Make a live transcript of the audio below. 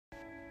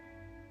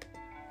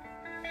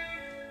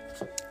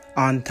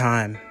On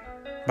Time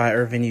by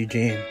Irvin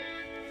Eugene.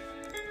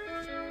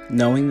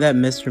 Knowing that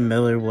Mr.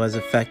 Miller was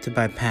affected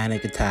by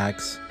panic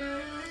attacks,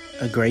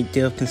 a great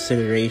deal of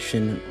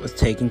consideration was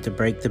taken to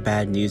break the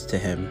bad news to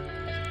him.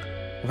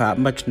 Without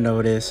much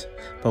notice,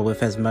 but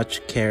with as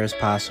much care as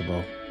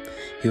possible,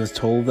 he was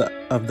told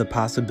of the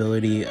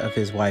possibility of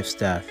his wife's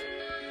death.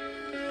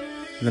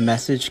 The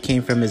message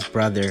came from his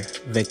brother,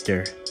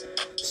 Victor,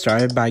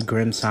 started by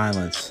grim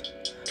silence.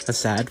 A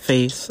sad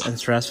face and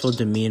stressful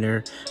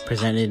demeanor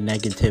presented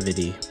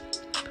negativity.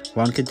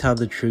 One could tell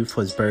the truth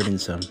was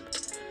burdensome.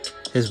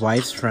 His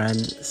wife's friend,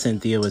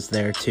 Cynthia, was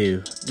there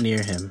too,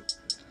 near him.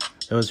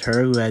 It was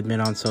her who had been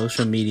on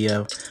social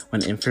media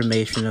when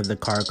information of the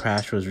car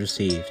crash was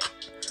received,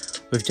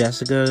 with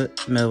Jessica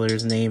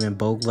Miller's name in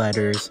bold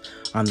letters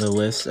on the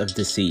list of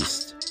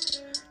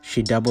deceased.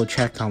 She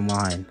double-checked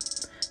online.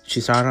 She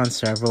saw it on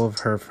several of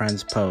her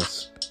friends'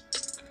 posts.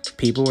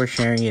 People were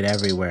sharing it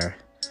everywhere.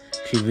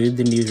 She viewed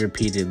the news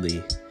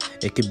repeatedly.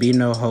 It could be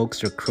no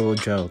hoax or cruel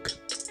joke.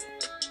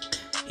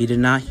 He did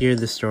not hear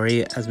the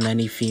story as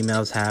many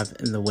females have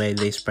in the way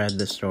they spread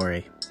the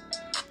story.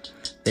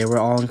 They were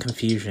all in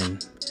confusion.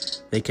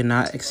 They could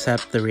not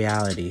accept the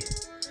reality.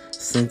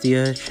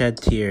 Cynthia shed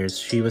tears.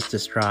 She was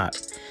distraught.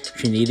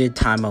 She needed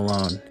time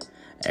alone.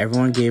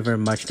 Everyone gave her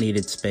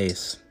much-needed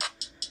space.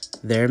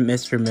 There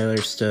Mr. Miller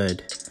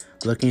stood,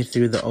 looking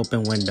through the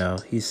open window.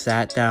 He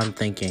sat down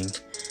thinking.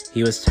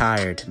 He was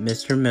tired.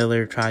 Mr.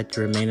 Miller tried to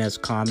remain as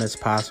calm as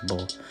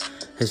possible.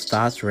 His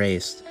thoughts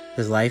raced.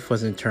 His life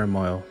was in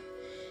turmoil.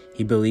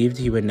 He believed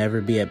he would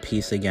never be at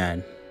peace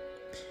again.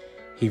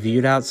 He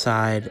viewed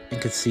outside and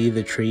could see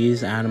the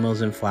trees,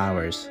 animals, and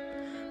flowers.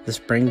 The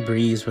spring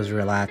breeze was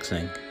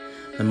relaxing.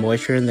 The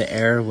moisture in the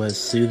air was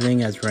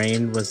soothing as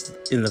rain was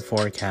in the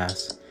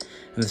forecast.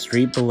 In the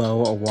street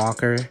below, a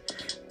walker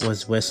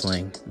was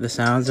whistling. The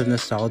sounds of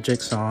nostalgic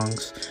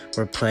songs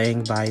were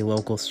playing by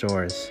local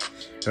stores.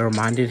 It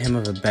reminded him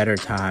of a better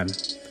time.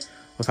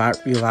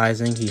 Without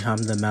realizing, he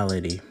hummed the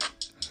melody.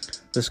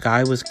 The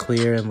sky was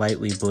clear and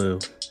lightly blue.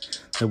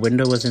 The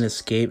window was an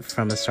escape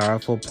from a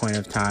sorrowful point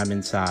of time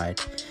inside.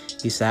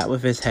 He sat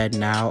with his head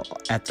now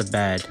at the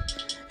bed.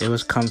 It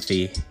was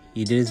comfy.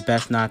 He did his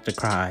best not to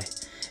cry.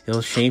 It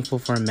was shameful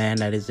for a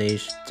man at his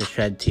age to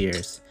shed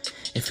tears.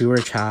 If he were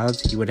a child,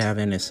 he would have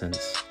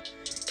innocence.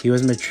 He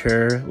was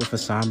mature, with a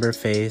somber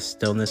face,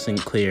 stillness and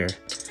clear.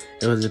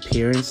 It was the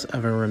appearance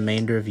of a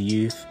remainder of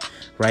youth,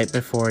 right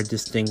before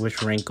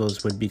distinguished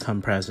wrinkles would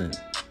become present.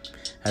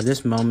 At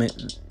this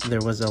moment,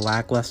 there was a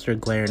lackluster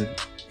glare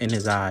in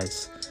his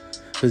eyes,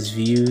 whose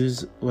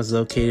views was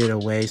located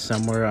away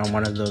somewhere on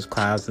one of those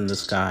clouds in the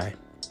sky.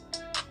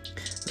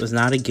 It was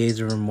not a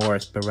gaze of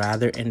remorse, but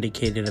rather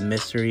indicated a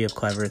mystery of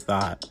clever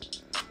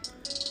thought.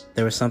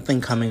 There was something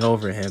coming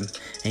over him,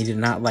 and he did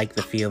not like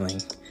the feeling.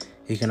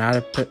 He could not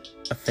have put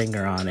a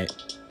finger on it.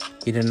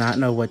 He did not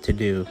know what to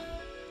do.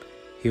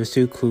 He was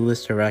too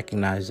clueless to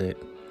recognize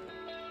it.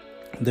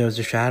 There was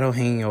a shadow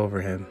hanging over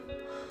him.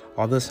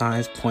 All the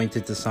signs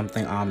pointed to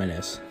something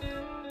ominous.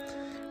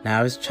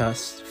 Now his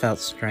chest felt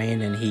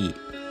strain and heat.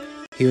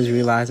 He was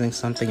realizing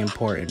something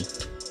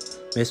important.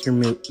 Mr.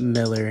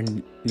 Miller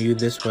knew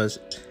this was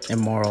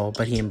immoral,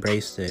 but he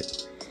embraced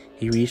it.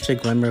 He reached a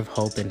glimmer of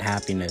hope and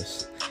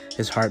happiness.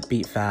 His heart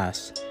beat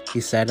fast.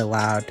 He said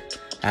aloud,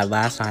 "At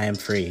last I am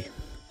free."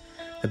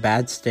 The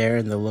bad stare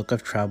and the look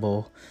of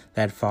trouble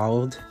that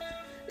followed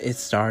it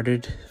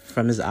started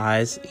from his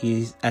eyes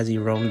as he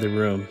roamed the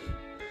room.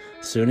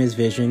 Soon his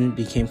vision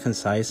became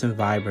concise and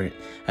vibrant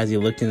as he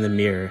looked in the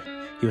mirror.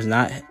 He was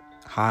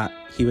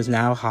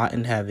now hot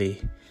and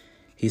heavy.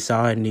 He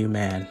saw a new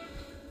man.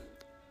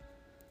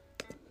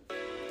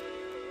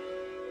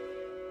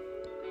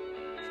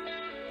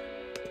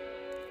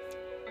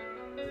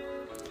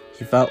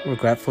 He felt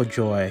regretful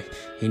joy.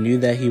 He knew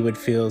that he would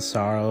feel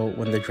sorrow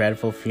when the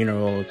dreadful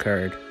funeral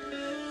occurred.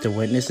 To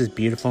witness his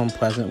beautiful and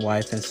pleasant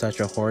wife in such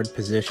a horrid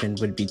position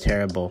would be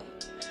terrible.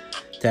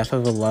 Death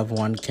of a loved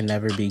one can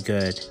never be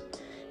good.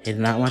 He did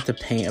not want to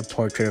paint a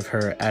portrait of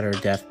her at her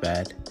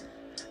deathbed.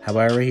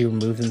 However, he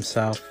removed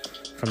himself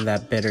from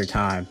that bitter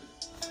time.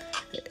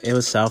 It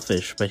was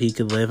selfish, but he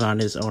could live on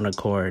his own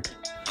accord.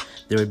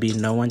 There would be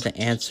no one to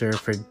answer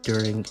for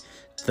during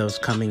those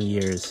coming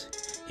years.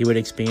 He would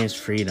experience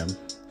freedom.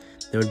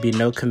 There would be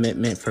no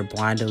commitment for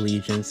blind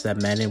allegiance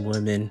that men and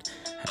women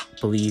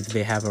believe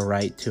they have a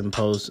right to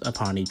impose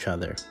upon each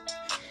other.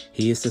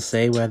 He used to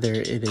say whether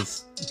it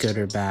is good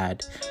or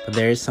bad, but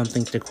there is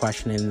something to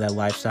question in the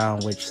lifestyle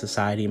in which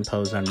society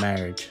imposed on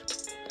marriage.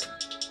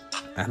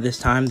 At this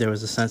time, there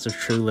was a sense of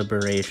true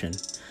liberation.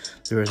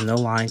 There was no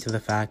lying to the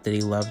fact that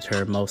he loved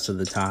her most of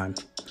the time.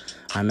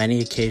 On many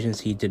occasions,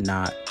 he did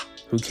not.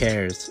 Who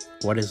cares?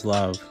 What is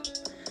love?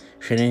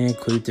 Shouldn't it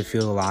include to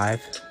feel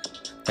alive?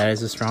 That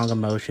is a strong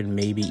emotion,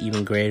 maybe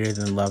even greater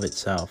than love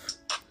itself.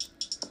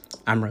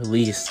 I'm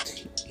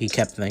released, he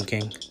kept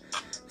thinking.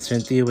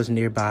 Cynthia was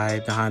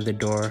nearby, behind the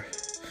door,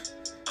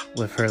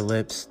 with her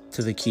lips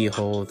to the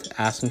keyhole,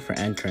 asking for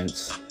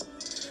entrance.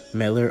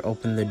 Miller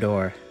opened the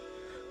door.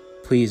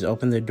 "Please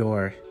open the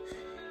door.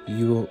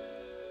 You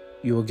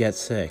will get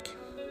sick."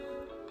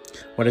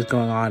 "What is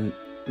going on,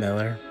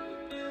 Miller?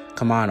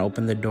 Come on,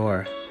 open the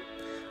door.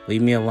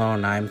 Leave me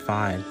alone, I am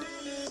fine."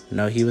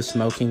 No, he was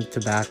smoking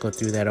tobacco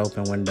through that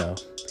open window.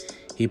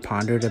 He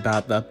pondered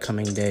about the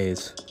upcoming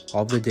days,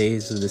 all the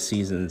days of the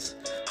seasons,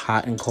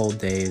 hot and cold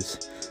days,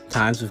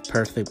 times with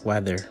perfect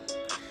weather,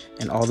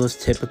 and all those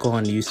typical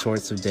and new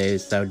sorts of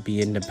days that would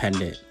be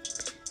independent.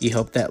 He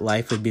hoped that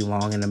life would be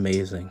long and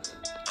amazing.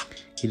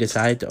 He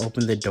decided to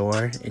open the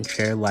door and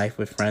share life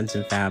with friends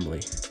and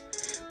family.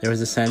 There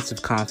was a sense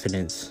of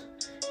confidence,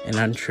 an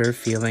unsure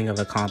feeling of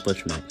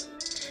accomplishment.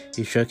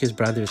 He shook his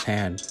brother's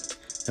hand,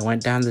 then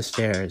went down the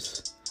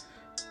stairs.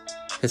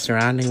 His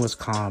surrounding was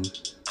calm.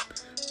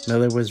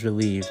 Miller was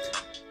relieved.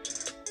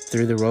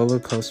 Through the roller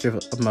coaster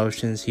of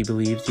emotions, he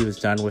believed he was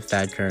done with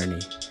that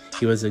journey.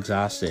 He was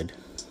exhausted.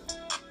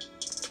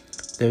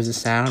 There was a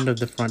sound of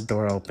the front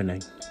door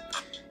opening.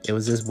 It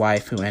was his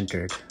wife who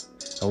entered,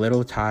 a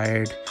little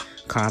tired,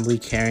 calmly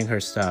carrying her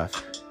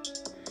stuff.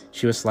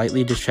 She was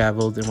slightly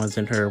disheveled and was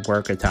in her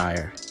work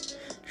attire.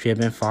 She had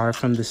been far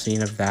from the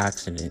scene of the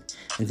accident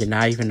and did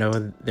not even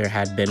know there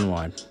had been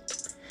one.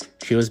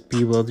 She was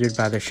bewildered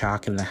by the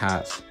shock in the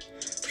house.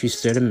 She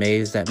stood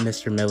amazed at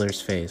Mr. Miller's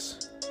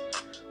face.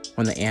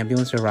 When the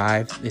ambulance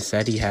arrived, they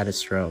said he had a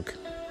stroke.